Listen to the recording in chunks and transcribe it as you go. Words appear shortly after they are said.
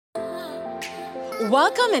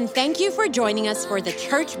Welcome and thank you for joining us for the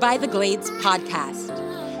Church by the Glades podcast.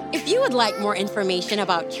 If you would like more information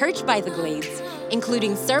about Church by the Glades,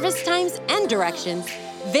 including service times and directions,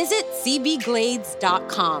 visit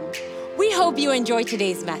cbglades.com. We hope you enjoy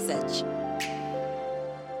today's message.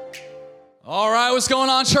 All right, what's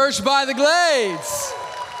going on, Church by the Glades?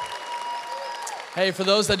 Hey, for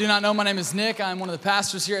those that do not know, my name is Nick. I'm one of the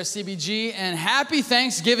pastors here at CBG, and happy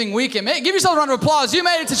Thanksgiving weekend. Give yourself a round of applause. You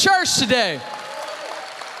made it to church today.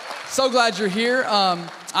 So glad you're here. I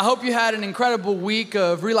hope you had an incredible week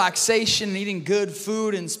of relaxation and eating good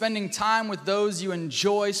food and spending time with those you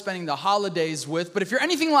enjoy spending the holidays with. But if you're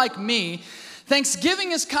anything like me,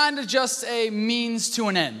 Thanksgiving is kind of just a means to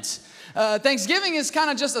an end. Thanksgiving is kind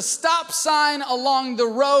of just a stop sign along the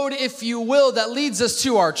road, if you will, that leads us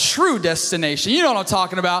to our true destination. You know what I'm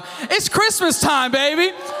talking about. It's Christmas time,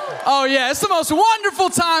 baby. Oh yeah, it's the most wonderful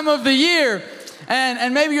time of the year.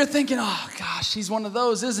 And maybe you're thinking, oh gosh, he's one of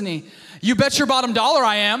those, isn't he? You bet your bottom dollar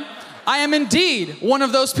I am. I am indeed one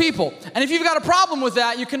of those people. And if you've got a problem with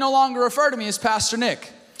that, you can no longer refer to me as Pastor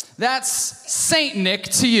Nick. That's Saint Nick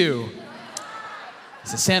to you.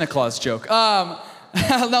 It's a Santa Claus joke.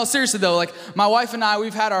 No, seriously though, like my wife and I,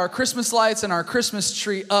 we've had our Christmas lights and our Christmas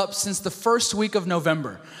tree up since the first week of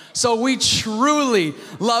November. So we truly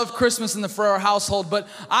love Christmas in the Ferreiro household, but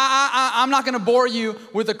I'm not going to bore you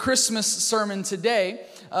with a Christmas sermon today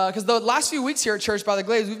because the last few weeks here at Church by the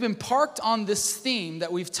Glades, we've been parked on this theme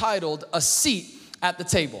that we've titled, A Seat at the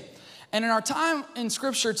Table. And in our time in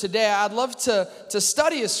Scripture today, I'd love to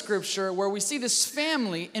study a Scripture where we see this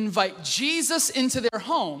family invite Jesus into their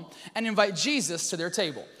home and invite Jesus to their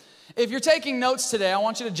table. If you're taking notes today, I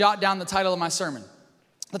want you to jot down the title of my sermon.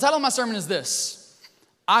 The title of my sermon is this: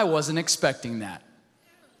 I wasn't expecting that.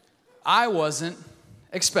 I wasn't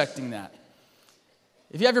expecting that.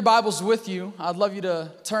 If you have your Bibles with you, I'd love you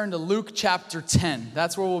to turn to Luke chapter 10.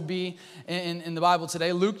 That's where we'll be in the Bible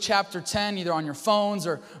today. Luke chapter 10, either on your phones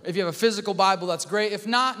or if you have a physical Bible, that's great. If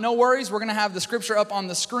not, no worries. We're going to have the scripture up on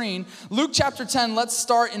the screen. Luke chapter 10, let's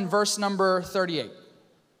start in verse number 38.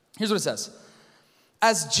 Here's what it says.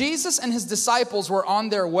 As Jesus and his disciples were on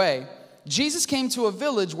their way, Jesus came to a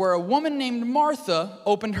village where a woman named Martha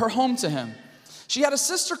opened her home to him. She had a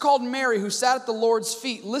sister called Mary who sat at the Lord's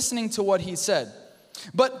feet listening to what he said.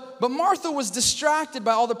 But Martha was distracted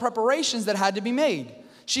by all the preparations that had to be made.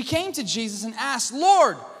 She came to Jesus and asked,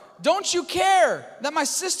 Lord, don't you care that my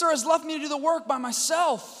sister has left me to do the work by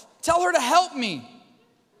myself? Tell her to help me.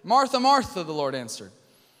 Martha, Martha, the Lord answered,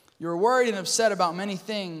 you are worried and upset about many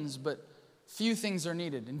things, but few things are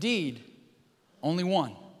needed. Indeed, only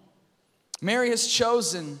one. Mary has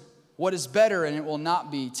chosen what is better, and it will not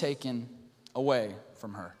be taken away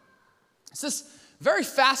from her. It's this very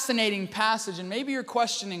fascinating passage, and maybe you're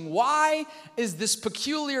questioning, why is this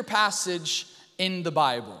peculiar passage in the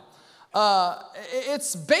Bible?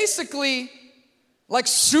 It's basically like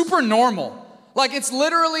super normal. Like it's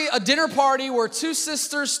literally a dinner party where two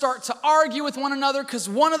sisters start to argue with one another because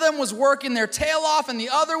one of them was working their tail off and the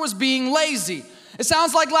other was being lazy. It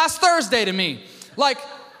sounds like last Thursday to me. Like,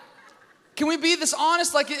 can we be this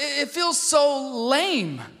honest? Like, it feels so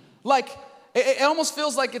lame. Like, it almost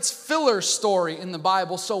feels like it's filler story in the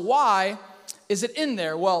Bible. So why is it in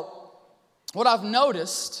there? Well, what I've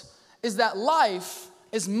noticed is that life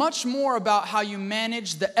is much more about how you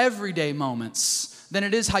manage the everyday moments than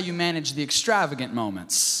it is how you manage the extravagant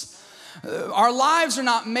moments. Our lives are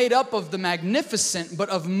not made up of the magnificent, but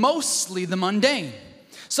of mostly the mundane.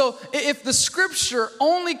 So if the scripture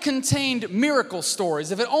only contained miracle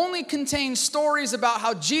stories, if it only contained stories about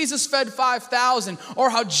how Jesus fed 5,000, or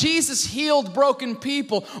how Jesus healed broken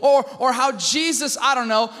people, or how Jesus,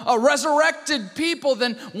 resurrected people,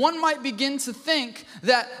 then one might begin to think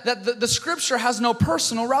that the scripture has no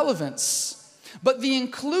personal relevance. But the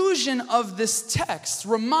inclusion of this text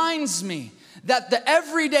reminds me that the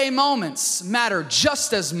everyday moments matter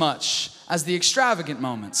just as much as the extravagant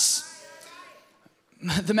moments.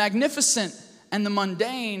 The magnificent and the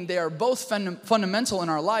mundane, they are both fundamental in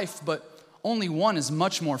our life, but only one is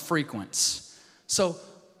much more frequent. So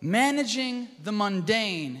managing the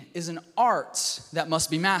mundane is an art that must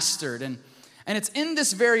be mastered. And it's in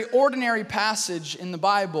this very ordinary passage in the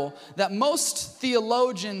Bible that most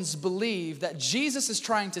theologians believe that Jesus is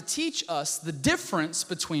trying to teach us the difference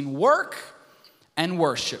between work and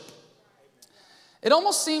worship. It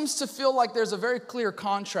almost seems to feel like there's a very clear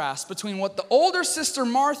contrast between what the older sister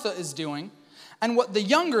Martha is doing and what the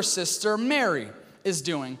younger sister Mary is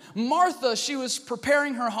doing. Martha, she was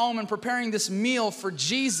preparing her home and preparing this meal for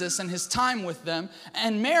Jesus and his time with them.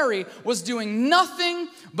 And Mary was doing nothing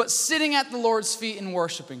but sitting at the Lord's feet and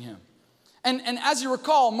worshiping him. And as you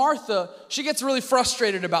recall, Martha, she gets really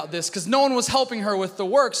frustrated about this because no one was helping her with the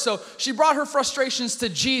work. So she brought her frustrations to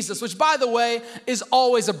Jesus, which, by the way, is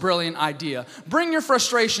always a brilliant idea. Bring your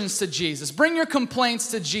frustrations to Jesus. Bring your complaints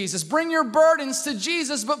to Jesus. Bring your burdens to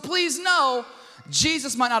Jesus. But please know,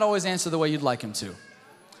 Jesus might not always answer the way you'd like him to.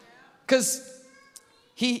 Because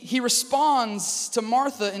he responds to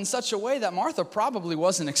Martha in such a way that Martha probably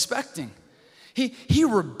wasn't expecting. He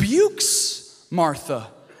rebukes Martha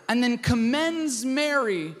and then commends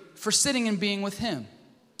Mary for sitting and being with him.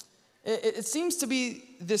 It seems to be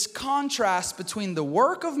this contrast between the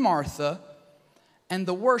work of Martha and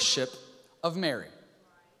the worship of Mary.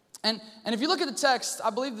 And if you look at the text, I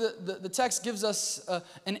believe the text gives us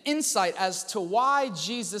an insight as to why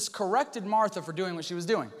Jesus corrected Martha for doing what she was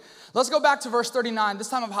doing. Let's go back to verse 39. This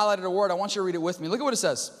time I've highlighted a word. I want you to read it with me. Look at what it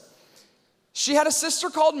says. She had a sister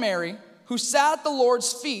called Mary who sat at the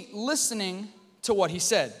Lord's feet listening to what he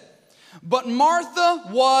said. But Martha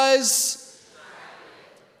was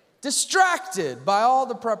distracted by all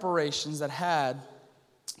the preparations that had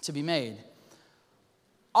to be made.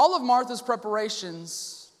 All of Martha's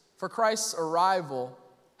preparations for Christ's arrival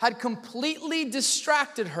had completely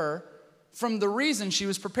distracted her from the reason she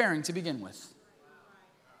was preparing to begin with.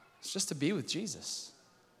 It's just to be with Jesus.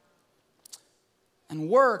 And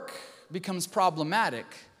work becomes problematic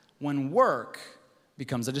when work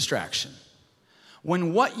becomes a distraction.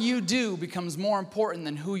 When what you do becomes more important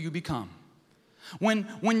than who you become.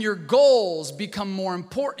 When your goals become more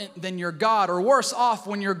important than your God, or worse off,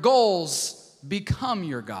 when your goals become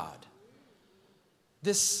your God.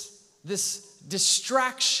 This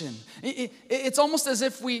distraction. It's almost as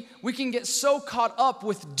if we can get so caught up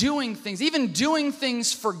with doing things, even doing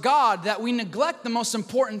things for God, that we neglect the most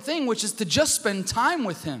important thing, which is to just spend time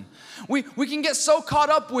with him. We can get so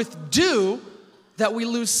caught up with do that we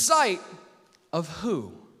lose sight of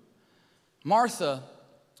who. Martha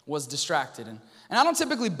was distracted. And I don't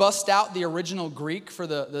typically bust out the original Greek for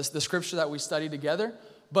the scripture that we study together,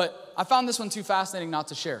 but I found this one too fascinating not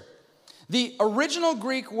to share. The original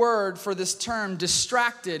Greek word for this term,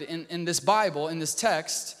 distracted, in this Bible, in this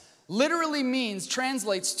text, literally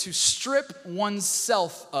translates to strip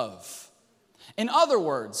oneself of. In other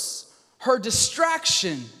words, her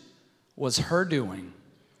distraction was her doing.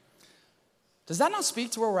 Does that not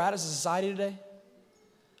speak to where we're at as a society today?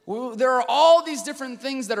 There are all these different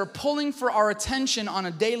things that are pulling for our attention on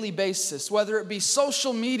a daily basis, whether it be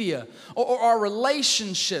social media or our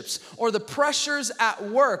relationships or the pressures at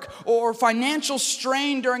work or financial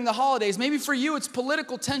strain during the holidays. Maybe for you it's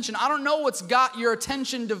political tension. I don't know what's got your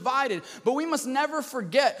attention divided, but we must never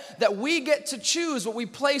forget that we get to choose what we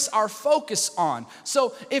place our focus on.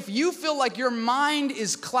 So if you feel like your mind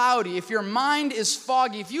is cloudy, if your mind is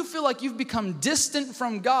foggy, if you feel like you've become distant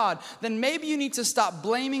from God, then maybe you need to stop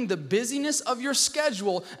blaming the busyness of your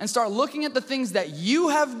schedule and start looking at the things that you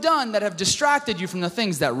have done that have distracted you from the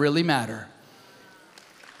things that really matter.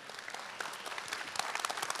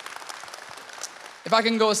 If I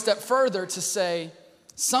can go a step further to say,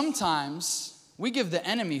 sometimes we give the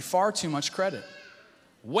enemy far too much credit.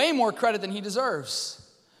 Way more credit than he deserves.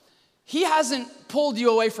 He hasn't pulled you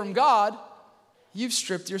away from God. You've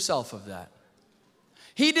stripped yourself of that.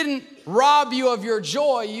 He didn't rob you of your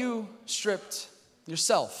joy. You stripped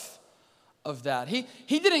yourself of that. He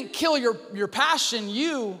didn't kill your passion.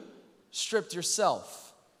 You stripped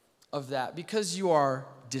yourself of that because you are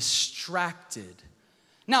distracted.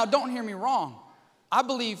 Now, don't hear me wrong. I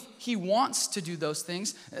believe he wants to do those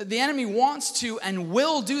things. The enemy wants to and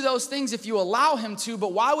will do those things if you allow him to,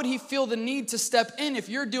 but why would he feel the need to step in if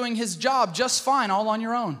you're doing his job just fine all on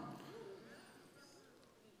your own?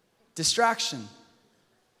 Distraction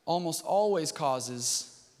almost always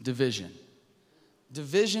causes division.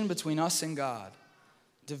 Division between us and God.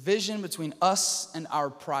 Division between us and our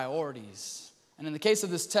priorities. And in the case of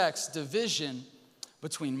this text, division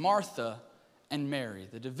between Martha and Mary.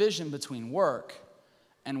 The division between work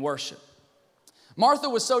and worship. Martha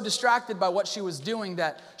was so distracted by what she was doing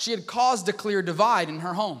that she had caused a clear divide in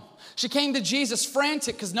her home. She came to Jesus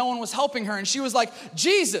frantic because no one was helping her. And she was like,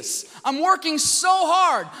 Jesus, I'm working so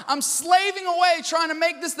hard. I'm slaving away trying to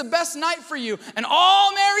make this the best night for you. And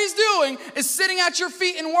all Mary's doing is sitting at your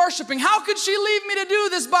feet and worshiping. How could she leave me to do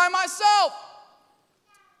this by myself?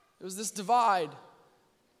 It was this divide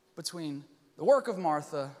between the work of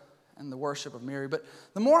Martha and the worship of Mary. But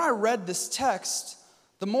the more I read this text,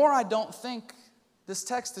 the more I don't think this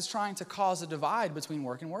text is trying to cause a divide between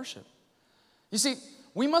work and worship. You see,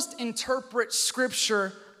 we must interpret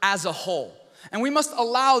Scripture as a whole. And we must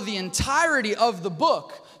allow the entirety of the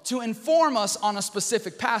book to inform us on a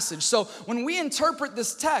specific passage. So when we interpret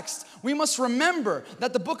this text, we must remember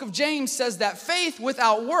that the book of James says that faith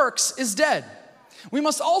without works is dead. We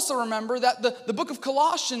must also remember that the book of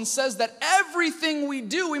Colossians says that everything we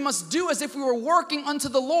do, we must do as if we were working unto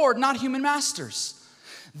the Lord, not human masters.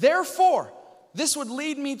 Therefore, this would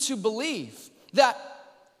lead me to believe that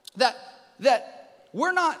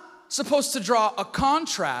we're not supposed to draw a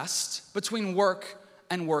contrast between work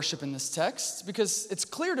and worship in this text, because it's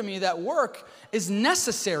clear to me that work is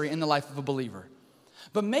necessary in the life of a believer.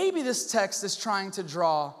 But maybe this text is trying to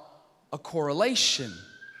draw a correlation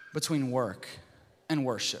between work and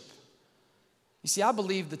worship. You see, I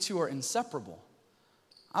believe the two are inseparable.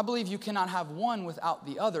 I believe you cannot have one without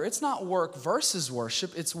the other. It's not work versus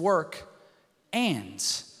worship, it's work and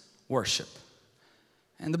worship.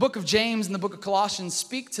 And the book of James and the book of Colossians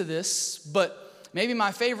speak to this, but maybe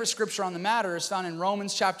my favorite scripture on the matter is found in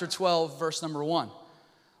Romans chapter 12, verse number 1.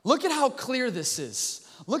 Look at how clear this is.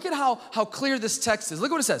 Look at how clear this text is.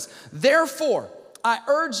 Look what it says. Therefore, I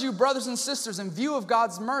urge you, brothers and sisters, in view of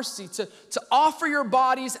God's mercy, to offer your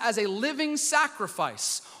bodies as a living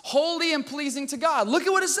sacrifice, holy and pleasing to God. Look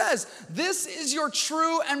at what it says. This is your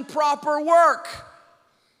true and proper work.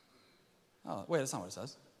 Oh, wait, that's not what it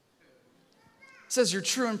says. It says your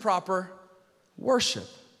true and proper worship.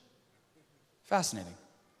 Fascinating.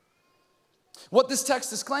 What this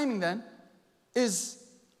text is claiming then is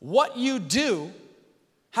what you do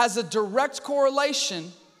has a direct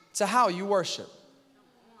correlation to how you worship.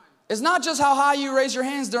 It's not just how high you raise your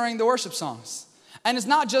hands during the worship songs. And it's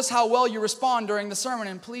not just how well you respond during the sermon.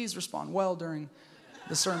 And please respond well during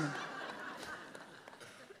the sermon.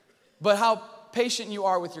 But how patient you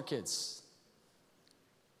are with your kids.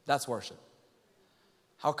 That's worship.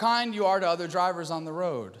 How kind you are to other drivers on the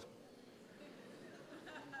road.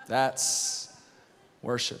 That's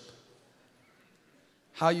worship.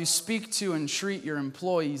 How you speak to and treat your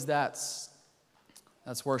employees, that's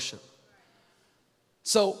worship.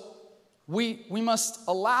 So we must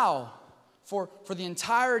allow for the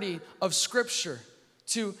entirety of Scripture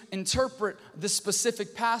to interpret this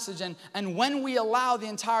specific passage. And when we allow the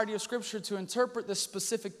entirety of Scripture to interpret this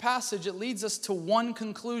specific passage, it leads us to one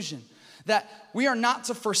conclusion: that we are not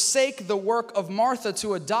to forsake the work of Martha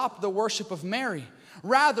to adopt the worship of Mary.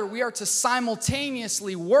 Rather, we are to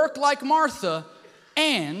simultaneously work like Martha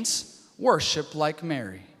and worship like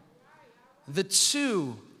Mary. The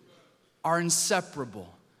two are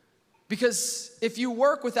inseparable. Because if you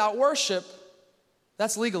work without worship,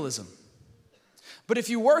 that's legalism. But if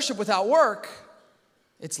you worship without work,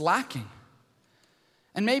 it's lacking.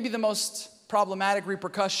 And maybe the most problematic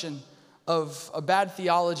repercussion of a bad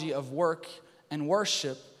theology of work and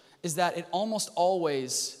worship is that it almost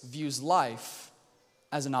always views life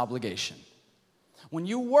as an obligation. When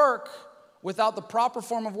you work without the proper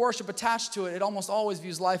form of worship attached to it, it almost always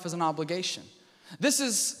views life as an obligation. This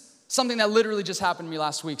is something that literally just happened to me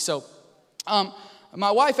last week. So, my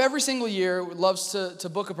wife every single year loves to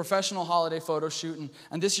book a professional holiday photo shoot,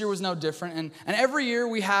 and this year was no different. And every year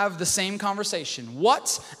we have the same conversation.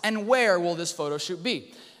 What and where will this photo shoot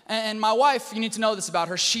be? And my wife, you need to know this about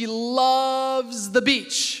her, she loves the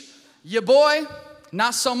beach. Your boy,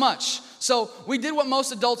 not so much. So we did what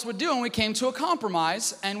most adults would do, and we came to a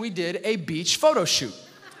compromise, and we did a beach photo shoot.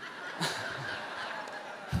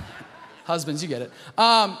 Husbands, you get it.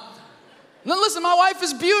 Now listen, my wife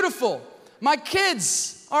is beautiful. My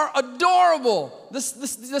kids are adorable. The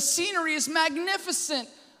scenery is magnificent.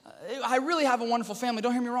 I really have a wonderful family,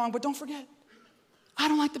 don't hear me wrong, but don't forget, I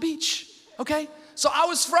don't like the beach, okay? So I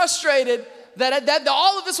was frustrated that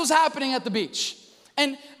all of this was happening at the beach.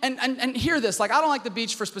 And hear this, like, I don't like the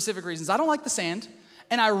beach for specific reasons. I don't like the sand,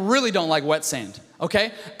 and I really don't like wet sand,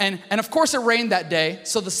 okay? And of course it rained that day,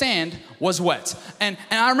 so the sand was wet. And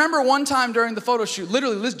I remember one time during the photo shoot,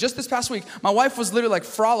 literally just this past week, my wife was literally like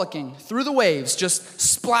frolicking through the waves, just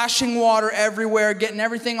splashing water everywhere, getting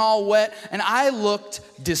everything all wet, and I looked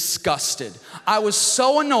disgusted. I was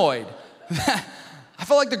so annoyed. I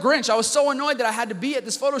felt like the Grinch. I was so annoyed that I had to be at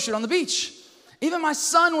this photo shoot on the beach. Even my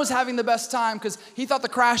son was having the best time because he thought the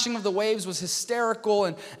crashing of the waves was hysterical,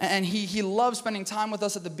 and he loved spending time with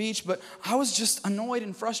us at the beach. But I was just annoyed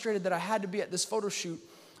and frustrated that I had to be at this photo shoot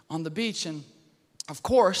on the beach. And of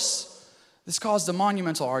course, this caused a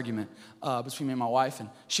monumental argument between me and my wife. And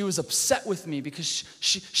she was upset with me because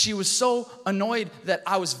she was so annoyed that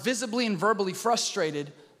I was visibly and verbally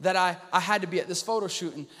frustrated that I had to be at this photo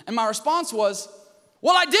shoot. And my response was,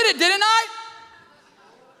 well, I did it, didn't I?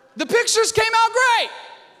 The pictures came out great.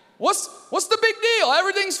 What's the big deal?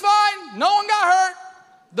 Everything's fine. No one got hurt.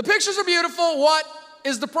 The pictures are beautiful. What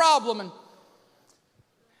is the problem? And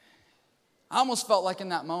I almost felt like in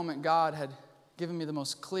that moment, God had given me the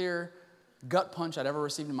most clear gut punch I'd ever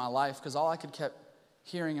received in my life, because all I could kept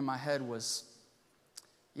hearing in my head was,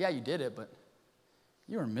 yeah, you did it, but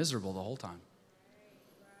you were miserable the whole time.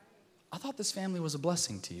 I thought this family was a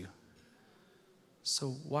blessing to you. So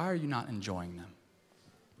why are you not enjoying them?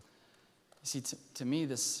 You see, to me,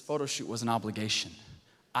 this photo shoot was an obligation.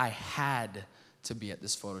 I had to be at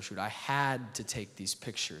this photo shoot. I had to take these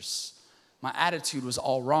pictures. My attitude was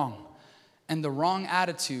all wrong. And the wrong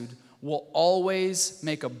attitude will always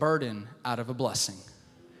make a burden out of a blessing.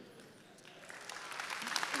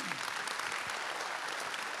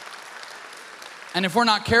 And if we're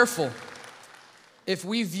not careful, if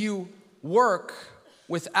we view work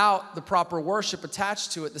without the proper worship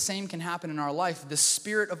attached to it, the same can happen in our life. The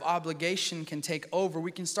spirit of obligation can take over.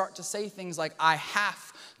 We can start to say things like, I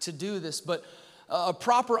have to do this. But a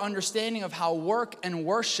proper understanding of how work and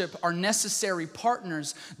worship are necessary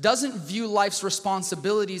partners doesn't view life's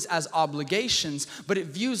responsibilities as obligations, but it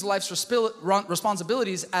views life's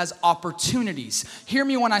responsibilities as opportunities. Hear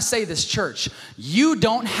me when I say this, church. You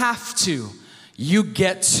don't have to. You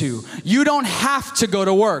get to. You don't have to go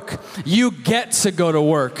to work. You get to go to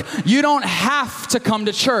work. You don't have to come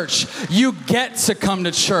to church. You get to come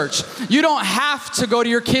to church. You don't have to go to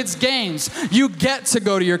your kids' games. You get to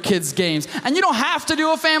go to your kids' games. And you don't have to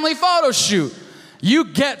do a family photo shoot. You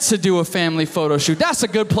get to do a family photo shoot. That's a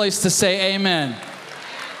good place to say amen.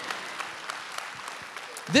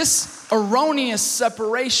 This erroneous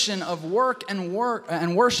separation of work and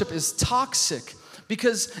worship is toxic,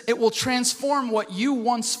 because it will transform what you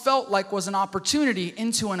once felt like was an opportunity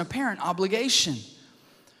into an apparent obligation.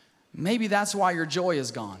 Maybe that's why your joy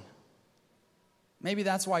is gone. Maybe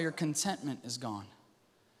that's why your contentment is gone.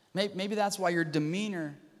 Maybe that's why your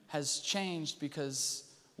demeanor has changed, because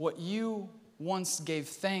what you once gave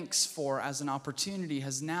thanks for as an opportunity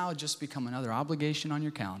has now just become another obligation on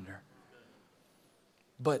your calendar.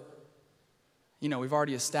 But, we've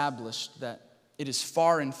already established that it is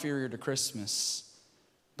far inferior to Christmas.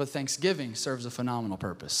 But Thanksgiving serves a phenomenal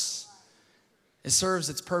purpose. It serves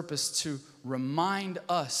its purpose to remind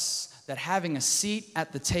us that having a seat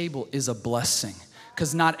at the table is a blessing,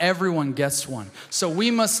 because not everyone gets one. So we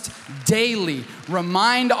must daily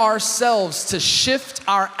remind ourselves to shift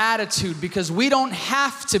our attitude, because we don't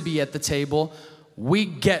have to be at the table. We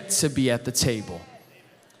get to be at the table.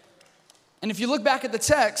 And if you look back at the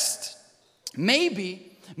text,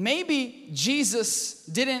 maybe Jesus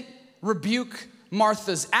didn't rebuke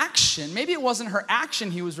Martha's action. Maybe it wasn't her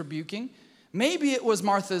action he was rebuking. Maybe it was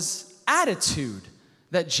Martha's attitude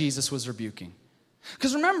that Jesus was rebuking.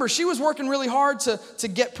 Because remember, she was working really hard to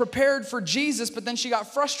get prepared for Jesus, but then she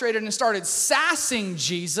got frustrated and started sassing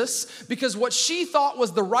Jesus because what she thought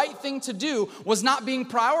was the right thing to do was not being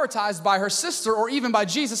prioritized by her sister or even by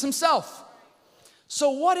Jesus himself. So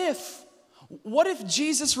what if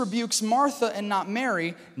Jesus rebukes Martha and not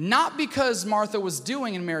Mary, not because Martha was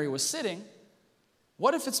doing and Mary was sitting?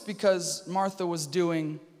 What if it's because Martha was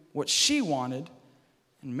doing what she wanted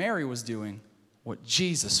and Mary was doing what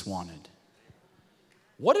Jesus wanted?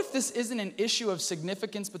 What if this isn't an issue of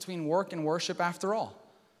significance between work and worship after all?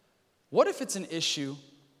 What if it's an issue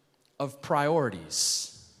of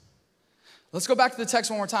priorities? Let's go back to the text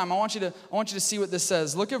one more time. I want you to see what this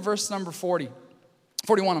says. Look at verse number 41.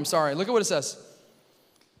 Look at what it says.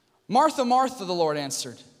 Martha, Martha, the Lord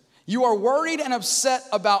answered, you are worried and upset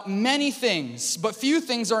about many things, but few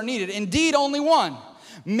things are needed. Indeed, only one.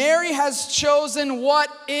 Mary has chosen what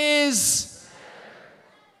is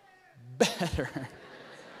better.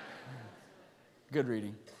 Good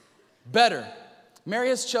reading. Better. Mary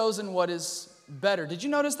has chosen what is better. Did you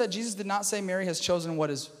notice that Jesus did not say Mary has chosen what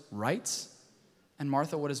is right and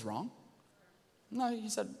Martha what is wrong? No, he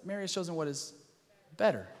said Mary has chosen what is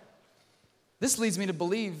better. This leads me to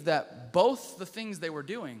believe that both the things they were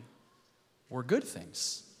doing were good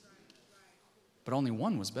things, but only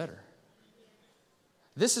one was better.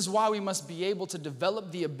 This is why we must be able to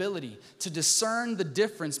develop the ability to discern the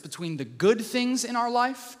difference between the good things in our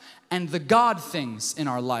life and the God things in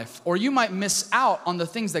our life, or you might miss out on the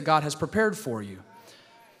things that God has prepared for you.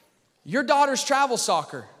 Your daughter's travel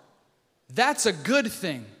soccer, that's a good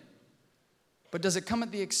thing, but does it come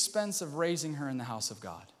at the expense of raising her in the house of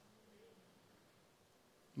God?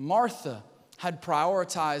 Martha had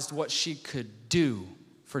prioritized what she could do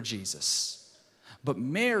for Jesus. But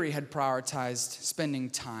Mary had prioritized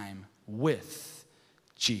spending time with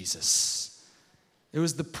Jesus. It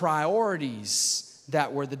was the priorities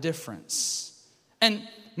that were the difference. And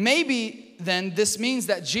maybe then this means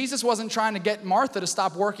that Jesus wasn't trying to get Martha to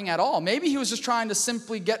stop working at all. Maybe he was just trying to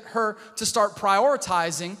simply get her to start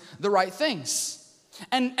prioritizing the right things.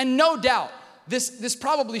 And no doubt, this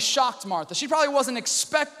probably shocked Martha. She probably wasn't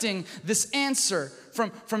expecting this answer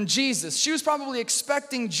from Jesus. She was probably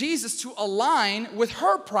expecting Jesus to align with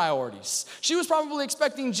her priorities. She was probably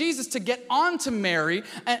expecting Jesus to get onto Mary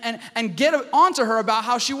and get onto her about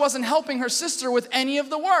how she wasn't helping her sister with any of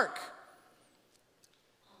the work.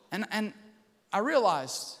 And I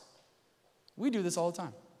realized we do this all the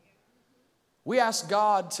time. We ask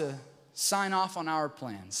God to sign off on our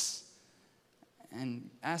plans and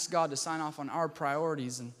ask God to sign off on our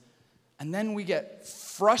priorities. And then we get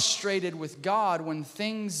frustrated with God when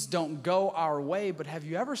things don't go our way. But have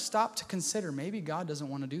you ever stopped to consider maybe God doesn't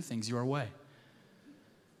want to do things your way?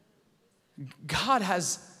 God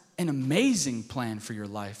has an amazing plan for your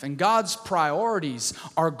life, and God's priorities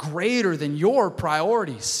are greater than your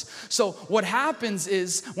priorities. So what happens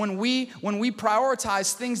is when we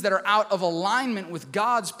prioritize things that are out of alignment with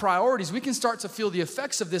God's priorities, we can start to feel the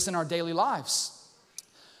effects of this in our daily lives.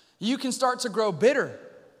 You can start to grow bitter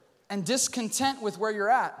and discontent with where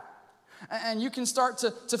you're at. And you can start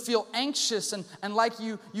to feel anxious and like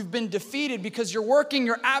you've been defeated because you're working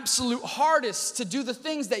your absolute hardest to do the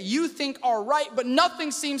things that you think are right, but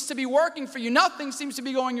nothing seems to be working for you. Nothing seems to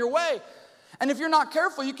be going your way. And if you're not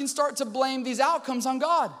careful, you can start to blame these outcomes on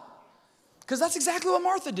God. Because that's exactly what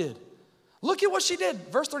Martha did. Look at what she did.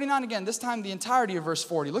 Verse 39 again, this time the entirety of verse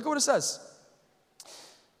 40. Look at what it says.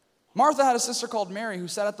 Martha had a sister called Mary who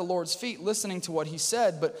sat at the Lord's feet listening to what he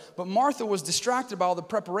said, but Martha was distracted by all the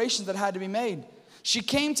preparations that had to be made. She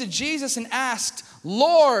came to Jesus and asked,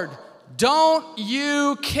 "Lord, don't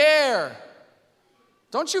you care?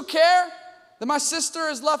 Don't you care that my sister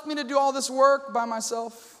has left me to do all this work by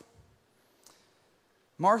myself?"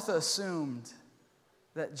 Martha assumed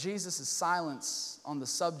that Jesus' silence on the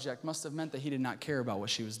subject must have meant that he did not care about what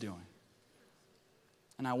she was doing.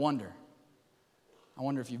 And I wonder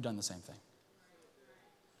if you've done the same thing.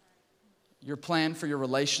 Your plan for your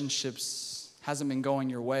relationships hasn't been going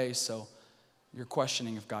your way, so you're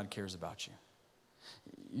questioning if God cares about you.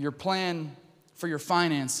 Your plan for your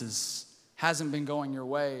finances hasn't been going your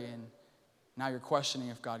way, and now you're questioning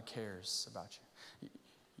if God cares about you.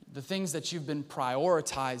 The things that you've been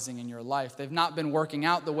prioritizing in your life, they've not been working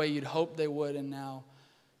out the way you'd hoped they would, and now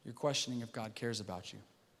you're questioning if God cares about you.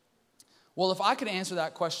 Well, if I could answer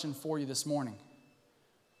that question for you this morning,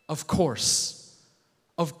 of course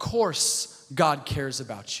God cares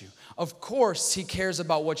about you. Of course he cares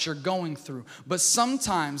about what you're going through. But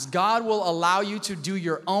sometimes God will allow you to do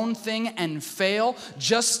your own thing and fail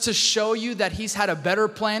just to show you that he's had a better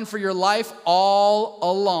plan for your life all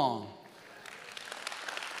along.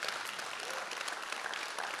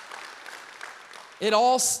 It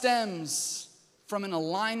all stems from an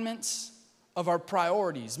alignment of our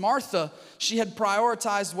priorities. Martha, she had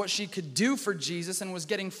prioritized what she could do for Jesus and was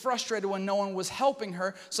getting frustrated when no one was helping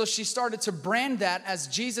her, so she started to brand that as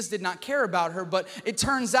Jesus did not care about her, but it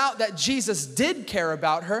turns out that Jesus did care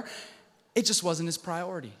about her. It just wasn't his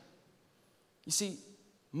priority. You see,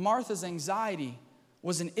 Martha's anxiety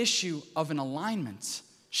was an issue of an alignment.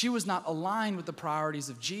 She was not aligned with the priorities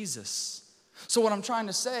of Jesus. So what I'm trying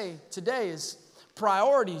to say today is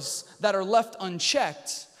priorities that are left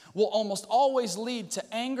unchecked will almost always lead to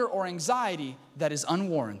anger or anxiety that is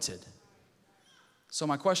unwarranted. So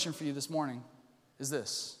my question for you this morning is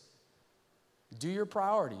this: do your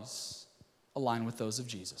priorities align with those of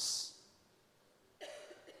Jesus?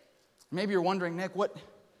 Maybe you're wondering, Nick,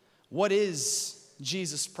 what is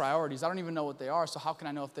Jesus' priorities? I don't even know what they are, so how can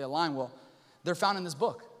I know if they align? Well, they're found in this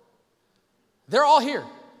book. They're all here.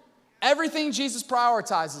 Everything Jesus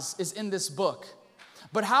prioritizes is in this book.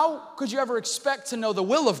 But how could you ever expect to know the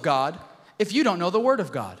will of God if you don't know the Word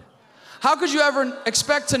of God? How could you ever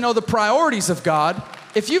expect to know the priorities of God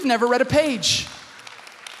if you've never read a page?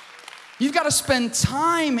 You've got to spend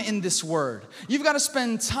time in this Word. You've got to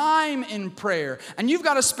spend time in prayer. And you've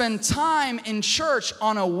got to spend time in church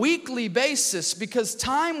on a weekly basis, because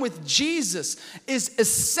time with Jesus is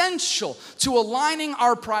essential to aligning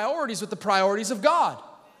our priorities with the priorities of God.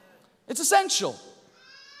 It's essential.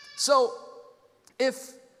 So,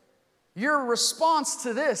 if your response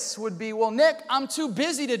to this would be, well, Nick, I'm too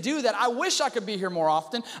busy to do that. I wish I could be here more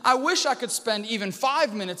often. I wish I could spend even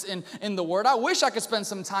 5 minutes in the Word. I wish I could spend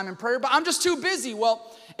some time in prayer, but I'm just too busy.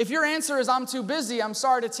 Well, if your answer is I'm too busy, I'm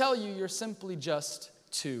sorry to tell you, you're simply just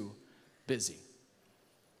too busy.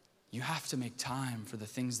 You have to make time for the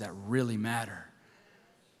things that really matter.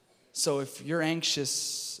 So if you're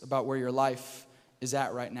anxious about where your life is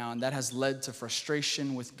at right now, and that has led to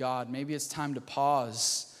frustration with God, maybe it's time to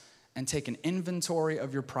pause and take an inventory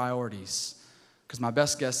of your priorities, because my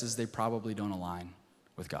best guess is they probably don't align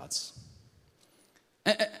with God's.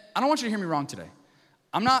 And I don't want you to hear me wrong today.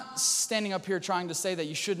 I'm not standing up here trying to say that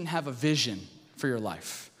you shouldn't have a vision for your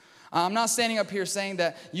life. I'm not standing up here saying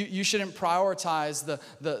that you shouldn't prioritize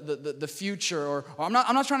the future, or I'm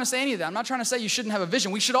not trying to say any of that. I'm not trying to say you shouldn't have a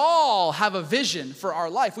vision. We should all have a vision for our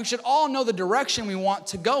life. We should all know the direction we want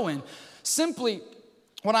to go in. Simply,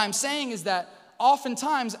 what I'm saying is that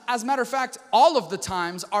oftentimes, as a matter of fact, all of the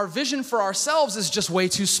times, our vision for ourselves is just way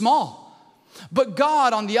too small. But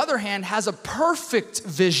God, on the other hand, has a perfect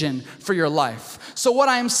vision for your life. So what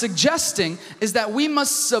I am suggesting is that we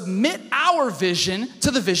must submit our vision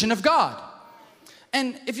to the vision of God.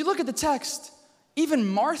 And if you look at the text, even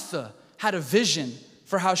Martha had a vision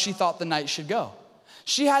for how she thought the night should go.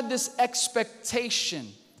 She had this expectation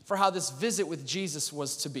for how this visit with Jesus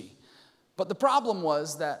was to be. But the problem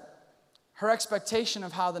was that her expectation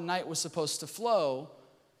of how the night was supposed to flow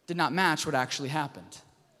did not match what actually happened.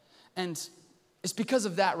 And it's because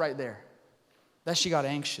of that right there that she got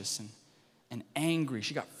anxious and angry.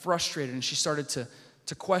 She got frustrated, and she started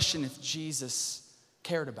to question if Jesus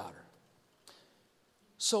cared about her.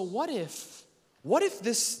 So what if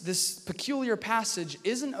this peculiar passage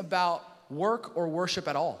isn't about work or worship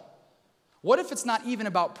at all? What if it's not even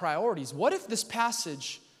about priorities? What if this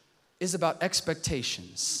passage is about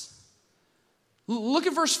expectations? Look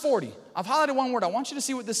at verse 40. I've highlighted one word. I want you to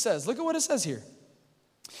see what this says. Look at what it says here.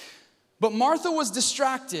 But Martha was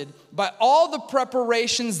distracted by all the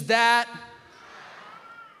preparations that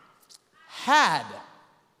had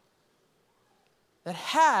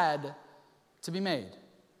to be made.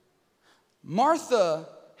 Martha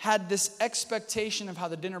had this expectation of how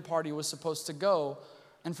the dinner party was supposed to go,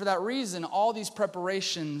 and for that reason, all these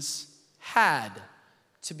preparations had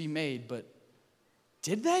to be made. But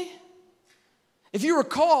did they? If you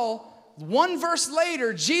recall, one verse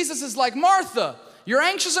later, Jesus is like, Martha, you're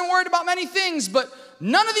anxious and worried about many things, but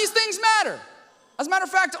none of these things matter. As a matter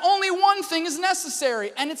of fact, only one thing is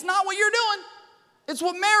necessary, and it's not what you're doing. It's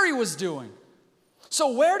what Mary was doing.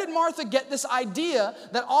 So where did Martha get this idea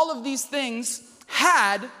that all of these things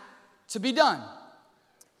had to be done?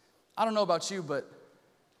 I don't know about you, but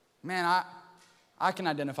man, I can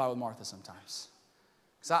identify with Martha sometimes.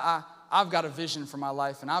 Because I've got a vision for my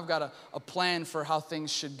life, and I've got a plan for how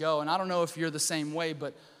things should go, and I don't know if you're the same way,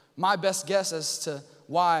 but my best guess as to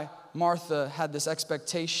why Martha had this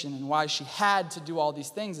expectation and why she had to do all these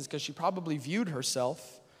things is because she probably viewed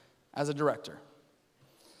herself as a director.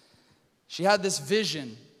 She had this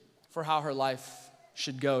vision for how her life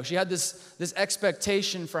should go. She had this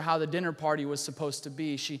expectation for how the dinner party was supposed to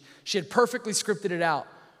be. She had perfectly scripted it out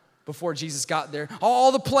before Jesus got there.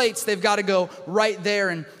 All the plates, they've got to go right there.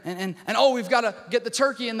 And oh, we've got to get the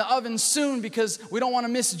turkey in the oven soon because we don't want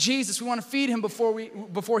to miss Jesus. We want to feed him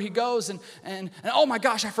before he goes. And oh my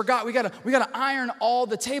gosh, I forgot. We got to iron all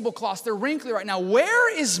the tablecloths. They're wrinkly right now.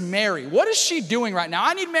 Where is Mary? What is she doing right now?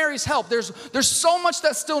 I need Mary's help. There's so much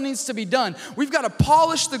that still needs to be done. We've got to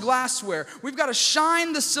polish the glassware. We've got to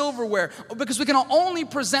shine the silverware because we can only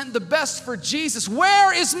present the best for Jesus.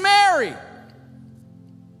 Where is Mary?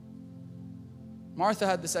 Martha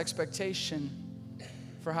had this expectation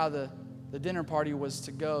for how the dinner party was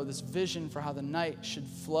to go, this vision for how the night should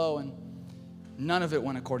flow, and none of it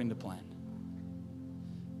went according to plan.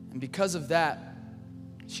 And because of that,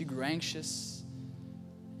 she grew anxious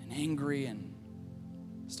and angry and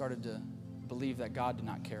started to believe that God did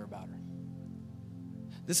not care about her.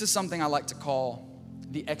 This is something I like to call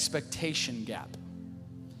the expectation gap.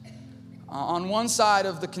 On one side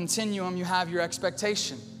of the continuum, you have your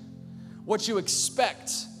expectation. What you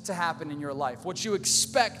expect to happen in your life, what you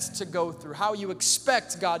expect to go through, how you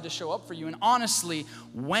expect God to show up for you, and honestly,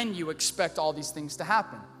 when you expect all these things to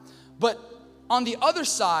happen. But on the other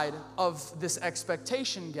side of this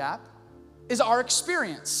expectation gap is our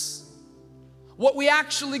experience, what we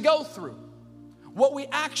actually go through, what we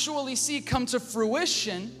actually see come to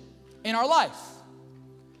fruition in our life.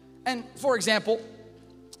 And for example,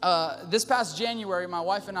 this past January, my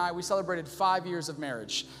wife and I, we celebrated 5 years of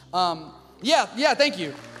marriage. Yeah, thank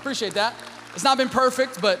you. Appreciate that. It's not been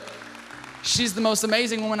perfect, but she's the most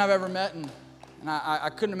amazing woman I've ever met, and I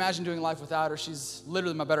couldn't imagine doing life without her. She's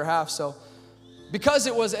literally my better half. So because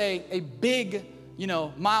it was a big,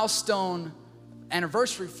 milestone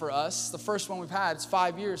anniversary for us, the first one we've had, it's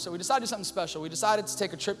 5 years, so we decided to do something special. We decided to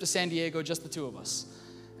take a trip to San Diego, just the two of us.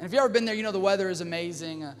 And if you've ever been there, you know the weather is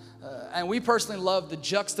amazing. And we personally love the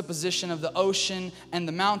juxtaposition of the ocean and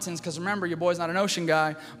the mountains, because remember, your boy's not an ocean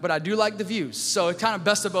guy, but I do like the views. So it's kind of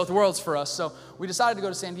best of both worlds for us. So we decided to go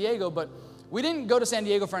to San Diego, but we didn't go to San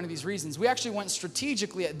Diego for any of these reasons. We actually went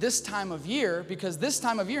strategically at this time of year, because this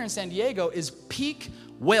time of year in San Diego is peak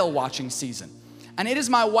whale watching season. And it is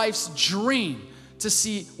my wife's dream to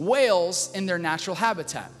see whales in their natural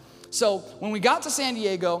habitat. So when we got to San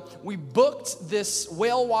Diego, we booked this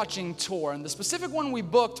whale watching tour. And the specific one we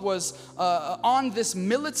booked was on this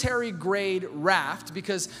military grade raft,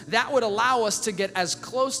 because that would allow us to get as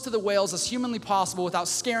close to the whales as humanly possible without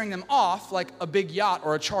scaring them off like a big yacht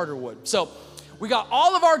or a charter would. So we got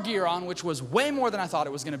all of our gear on, which was way more than I thought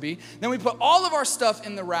it was gonna be. Then we put all of our stuff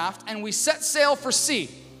in the raft and we set sail for sea.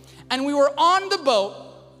 And we were on the boat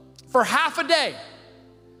for half a day.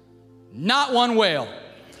 Not one whale.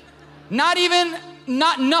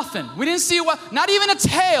 Nothing. We didn't see not even a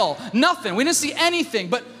tail, nothing. We didn't see anything,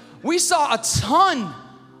 but we saw a ton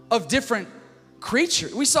of different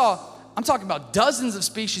creatures. I'm talking about dozens of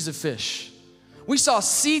species of fish. We saw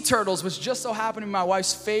sea turtles, which just so happened to be my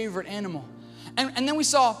wife's favorite animal. And then we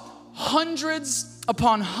saw hundreds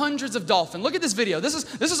upon hundreds of dolphins. Look at this video. This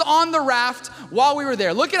is on the raft while we were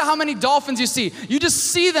there. Look at how many dolphins you see. You just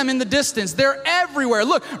see them in the distance. They're everywhere.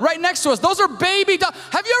 Look, right next to us. Those are baby dolphins.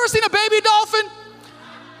 Have you ever seen a baby dolphin?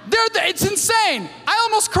 It's insane. I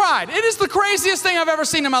almost cried. It is the craziest thing I've ever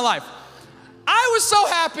seen in my life. I was so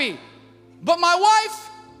happy, but my wife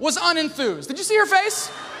was unenthused. Did you see her face?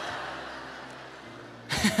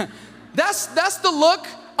 That's the look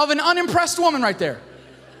of an unimpressed woman right there.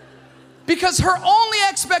 Because her only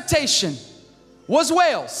expectation was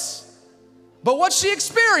whales. But what she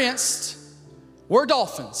experienced were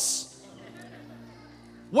dolphins.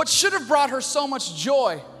 What should have brought her so much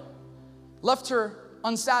joy left her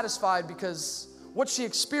unsatisfied, because what she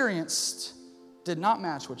experienced did not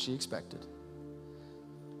match what she expected.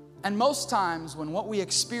 And most times when what we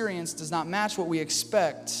experience does not match what we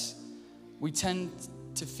expect, we tend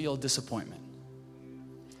to feel disappointment.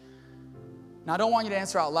 Now, I don't want you to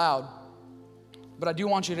answer out loud, but I do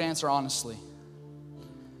want you to answer honestly. Do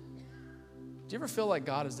you ever feel like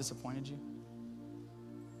God has disappointed you?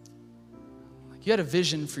 Like you had a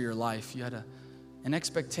vision for your life. You had an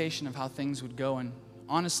expectation of how things would go, and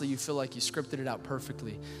honestly, you feel like you scripted it out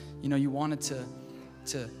perfectly. You know, you wanted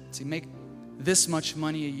to make this much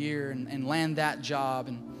money a year and land that job.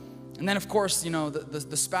 And then, of course, you know,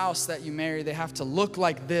 the spouse that you marry, they have to look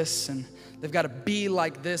like this, and they've got to be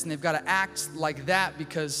like this, and they've got to act like that,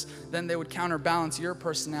 because then they would counterbalance your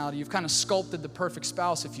personality. You've kind of sculpted the perfect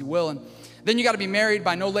spouse, if you will. And then you got to be married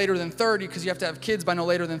by no later than 30, because you have to have kids by no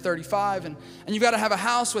later than 35. And you've got to have a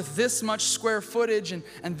house with this much square footage and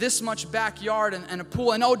this much backyard and a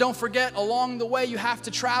pool. And oh, don't forget, along the way, you have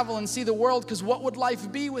to travel and see the world, because what would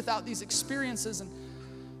life be without these experiences? And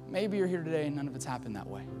maybe you're here today and none of it's happened that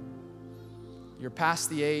way. You're past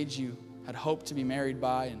the age you had hoped to be married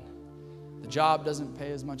by, and the job doesn't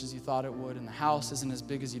pay as much as you thought it would, and the house isn't as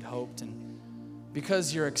big as you'd hoped. And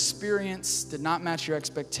because your experience did not match your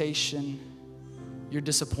expectation, you're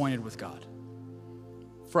disappointed with God,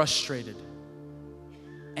 frustrated,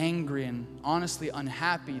 angry, and honestly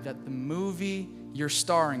unhappy that the movie you're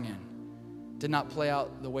starring in did not play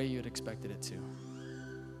out the way you had expected it to.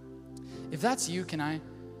 If that's you, can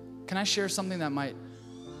I share something that might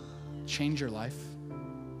change your life?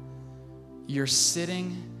 You're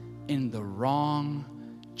sitting in the wrong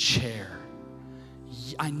chair.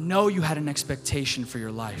 I know you had an expectation for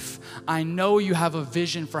your life. I know you have a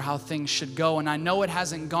vision for how things should go, and I know it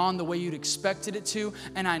hasn't gone the way you'd expected it to,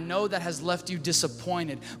 and I know that has left you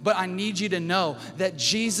disappointed. But I need you to know that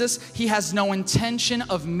Jesus, He has no intention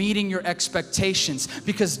of meeting your expectations,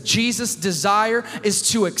 because Jesus' desire is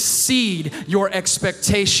to exceed your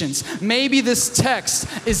expectations. Maybe this text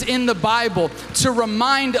is in the Bible to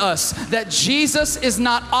remind us that Jesus is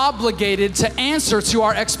not obligated to answer to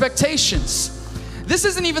our expectations. This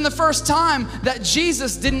isn't even the first time that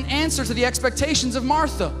Jesus didn't answer to the expectations of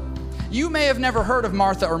Martha. You may have never heard of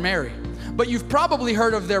Martha or Mary, but you've probably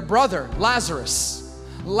heard of their brother, Lazarus.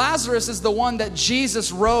 Lazarus is the one that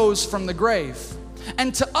Jesus rose from the grave.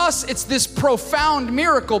 And to us, it's this profound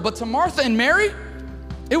miracle, but to Martha and Mary,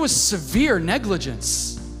 it was severe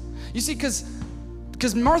negligence. You see,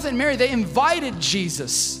 because Martha and Mary, they invited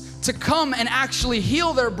Jesus to come and actually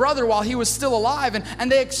heal their brother while he was still alive.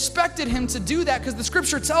 And they expected him to do that, because the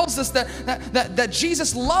scripture tells us that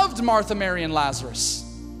Jesus loved Martha, Mary, and Lazarus.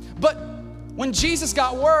 But when Jesus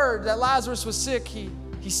got word that Lazarus was sick, he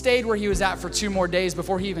stayed where he was at for 2 more days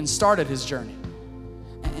before he even started his journey.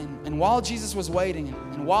 And while Jesus was waiting,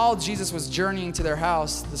 and while Jesus was journeying to their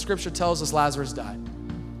house, the scripture tells us Lazarus died.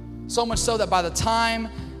 So much so that by the time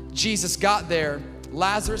Jesus got there,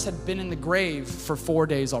 Lazarus had been in the grave for 4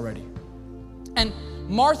 days already. And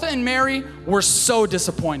Martha and Mary were so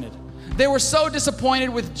disappointed. They were so disappointed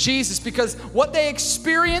with Jesus because what they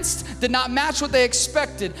experienced did not match what they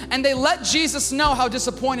expected. And they let Jesus know how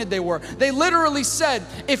disappointed they were. They literally said,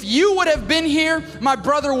 if you would have been here, my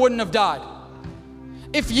brother wouldn't have died.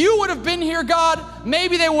 If you would have been here, God,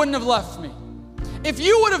 maybe they wouldn't have left me. If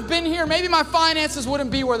you would have been here, maybe my finances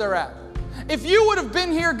wouldn't be where they're at. If you would have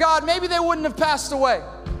been here, God, maybe they wouldn't have passed away.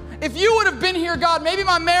 If you would have been here, God, maybe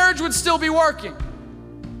my marriage would still be working.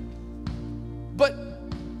 But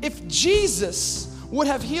if Jesus would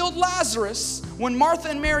have healed Lazarus when Martha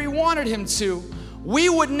and Mary wanted him to, we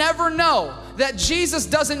would never know that Jesus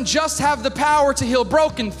doesn't just have the power to heal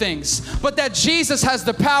broken things, but that Jesus has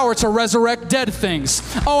the power to resurrect dead things.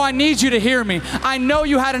 Oh, I need you to hear me. I know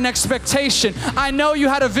you had an expectation. I know you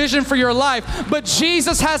had a vision for your life, but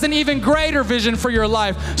Jesus has an even greater vision for your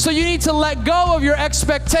life. So you need to let go of your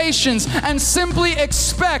expectations and simply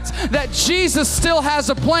expect that Jesus still has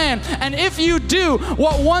a plan. And if you do,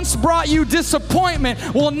 what once brought you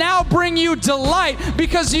disappointment will now bring you delight,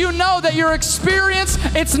 because you know that your experience,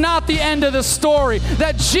 it's not the end of the story,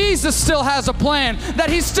 that Jesus still has a plan, that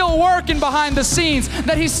he's still working behind the scenes,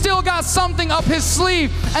 that he's still got something up his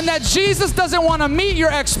sleeve, and that Jesus doesn't want to meet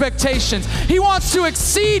your expectations. He wants to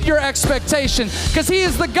exceed your expectations, because he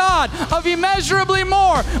is the God of immeasurably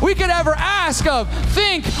more we could ever ask of,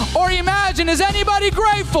 think, or imagine. Is anybody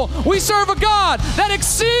grateful? We serve a God that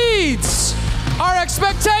exceeds our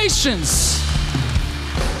expectations.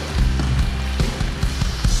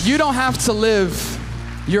 You don't have to live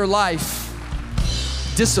your life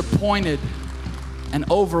disappointed and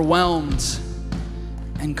overwhelmed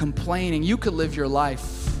and complaining. You could live your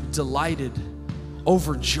life delighted,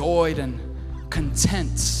 overjoyed, and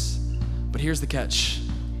content. But here's the catch.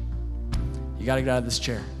 You got to get out of this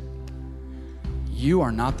chair. You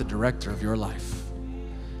are not the director of your life.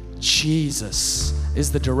 Jesus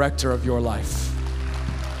is the director of your life.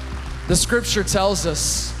 The scripture tells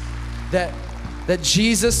us that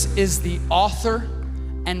Jesus is the author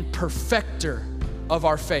and perfecter of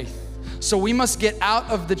our faith. So we must get out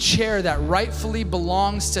of the chair that rightfully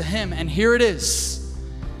belongs to him, and here it is,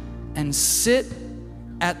 and sit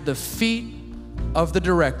at the feet of the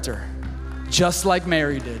director, just like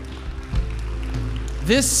Mary did.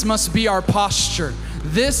 This must be our posture.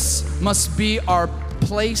 This must be our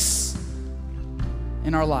place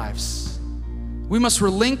in our lives. We must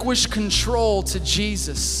relinquish control to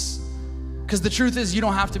Jesus. Because the truth is, you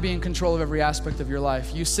don't have to be in control of every aspect of your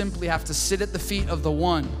life. You simply have to sit at the feet of the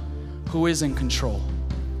one who is in control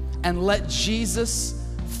and let Jesus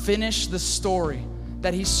finish the story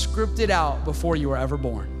that he scripted out before you were ever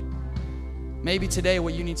born. Maybe today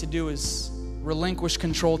what you need to do is relinquish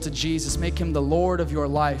control to Jesus, make him the Lord of your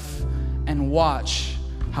life, and watch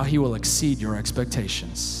how he will exceed your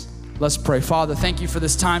expectations. Let's pray. Father, thank you for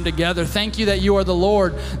this time together. Thank you that you are the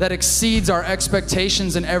Lord that exceeds our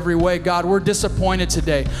expectations in every way. God, we're disappointed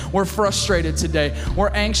today. We're frustrated today. We're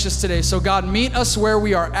anxious today. So God, meet us where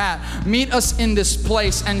we are at. Meet us in this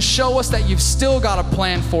place and show us that you've still got a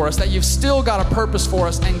plan for us, that you've still got a purpose for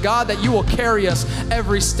us, and God, that you will carry us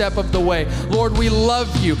every step of the way. Lord, we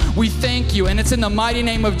love you. We thank you. And it's in the mighty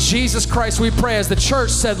name of Jesus Christ we pray, as the church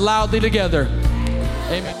said loudly together.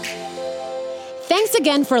 Amen. Thanks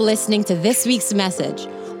again for listening to this week's message.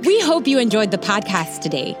 We hope you enjoyed the podcast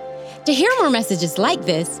today. To hear more messages like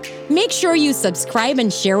this, make sure you subscribe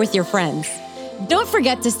and share with your friends. Don't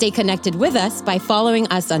forget to stay connected with us by following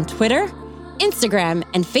us on Twitter, Instagram,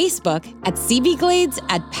 and Facebook at CB Glades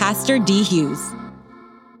at Pastor D. Hughes.